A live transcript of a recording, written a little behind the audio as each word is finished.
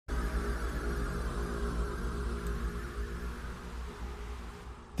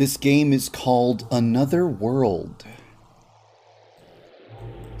This game is called Another World.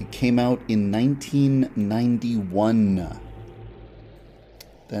 It came out in 1991.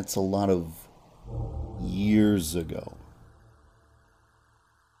 That's a lot of years ago.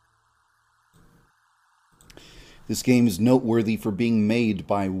 This game is noteworthy for being made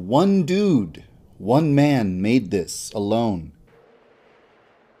by one dude. One man made this alone.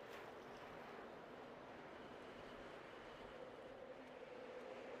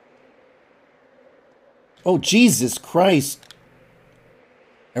 Oh, Jesus Christ.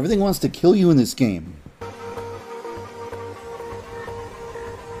 Everything wants to kill you in this game.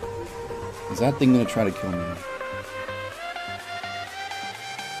 Is that thing gonna try to kill me?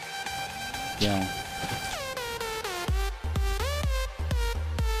 Yeah.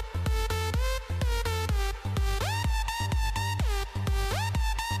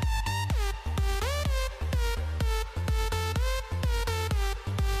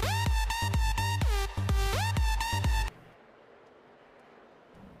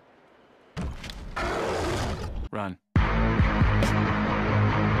 Run.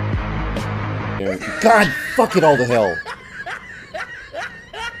 God, fuck it all to hell.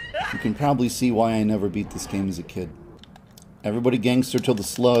 You can probably see why I never beat this game as a kid. Everybody gangster till the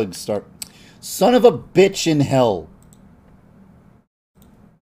slugs start. Son of a bitch in hell.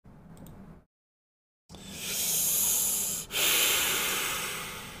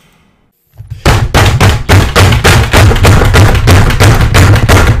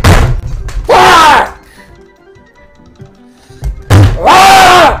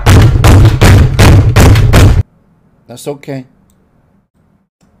 That's okay.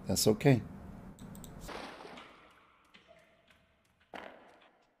 That's okay.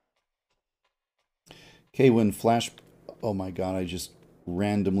 Okay, when flash... Oh my god, I just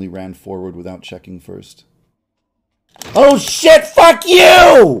randomly ran forward without checking first. Oh shit, fuck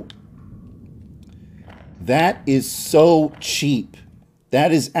you! That is so cheap.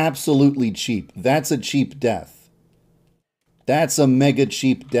 That is absolutely cheap. That's a cheap death. That's a mega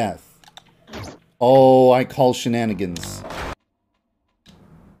cheap death. Oh, I call shenanigans.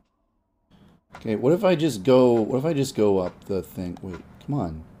 Okay, what if I just go... What if I just go up the thing? Wait, come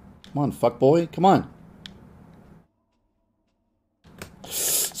on. Come on, fuckboy. Come on.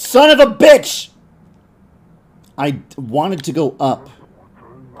 Son of a bitch! I wanted to go up.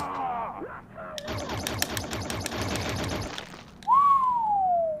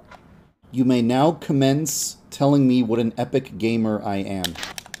 You may now commence telling me what an epic gamer I am.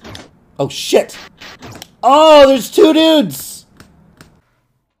 Oh, shit! Oh, there's two dudes!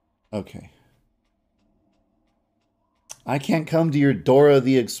 Okay. I can't come to your Dora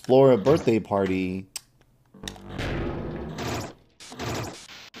the Explorer birthday party.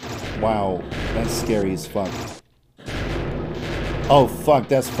 Wow, that's scary as fuck. Oh, fuck,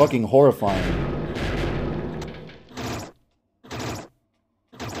 that's fucking horrifying.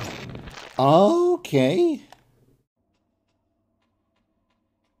 Okay.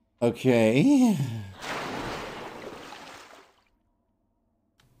 Okay.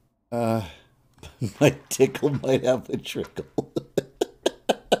 My tickle might have a trickle.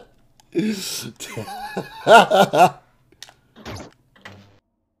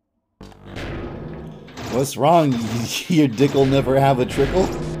 What's wrong? Your dick'll never have a trickle?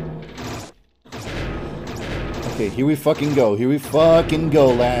 Okay, here we fucking go. Here we fucking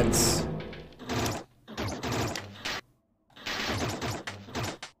go, lads.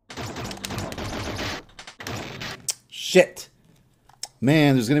 Shit.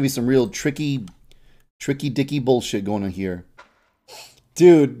 Man, there's gonna be some real tricky dicky bullshit going on here.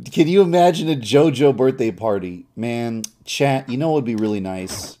 Dude, can you imagine a JoJo birthday party? Man, chat, you know what would be really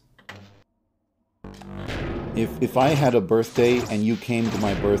nice? If I had a birthday and you came to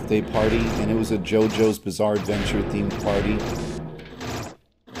my birthday party and it was a JoJo's Bizarre Adventure themed party.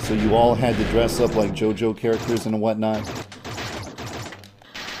 So you all had to dress up like JoJo characters and whatnot.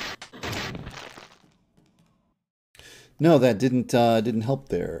 No, that didn't help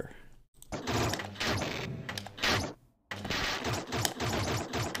there.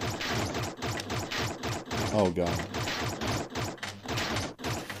 Oh god.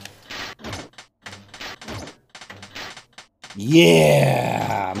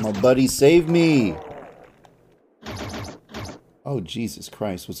 Yeah, my buddy saved me. Oh Jesus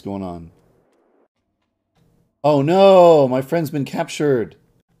Christ, what's going on? Oh no, my friend's been captured.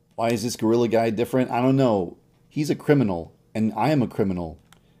 Why is this gorilla guy different? I don't know. He's a criminal, and I am a criminal.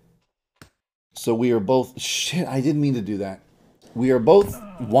 So we are both... Shit, I didn't mean to do that. We are both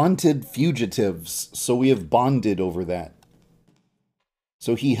wanted fugitives, so we have bonded over that.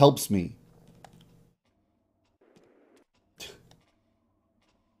 So he helps me.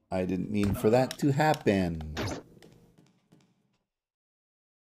 I didn't mean for that to happen.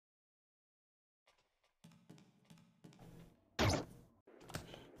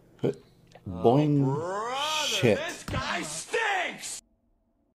 Boing. Brother, Shit. this guy stinks!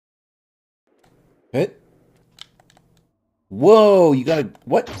 Hit. Whoa, you gotta...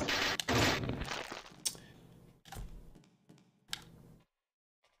 What?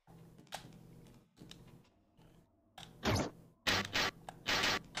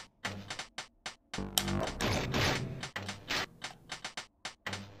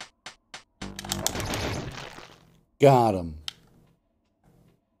 Got him.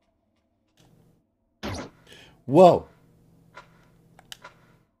 Whoa.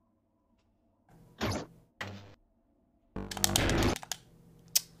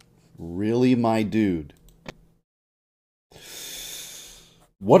 Really, my dude?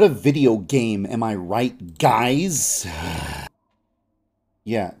 What a video game, am I right, guys?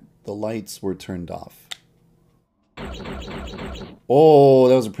 Yeah, the lights were turned off. Oh,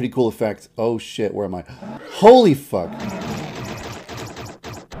 that was a pretty cool effect. Oh shit, where am I? Holy fuck.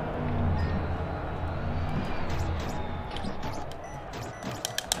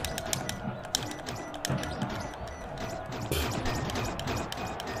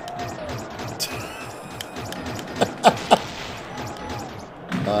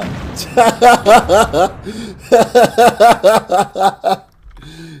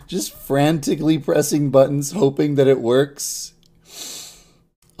 Just frantically pressing buttons, hoping that it works.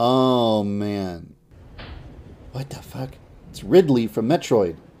 Oh, man. What the fuck? It's Ridley from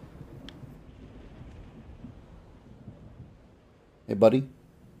Metroid. Hey, buddy.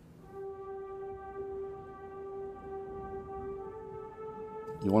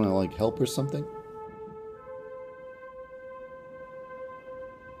 You want to, like, help or something?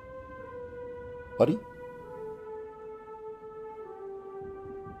 Buddy?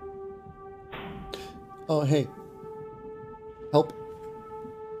 Oh, hey. Help.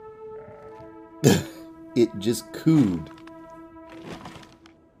 It just cooed.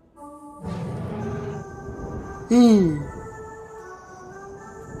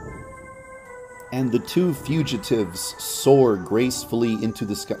 And the two fugitives soar gracefully into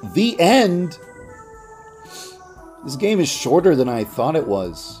the sky. The end! This game is shorter than I thought it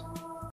was.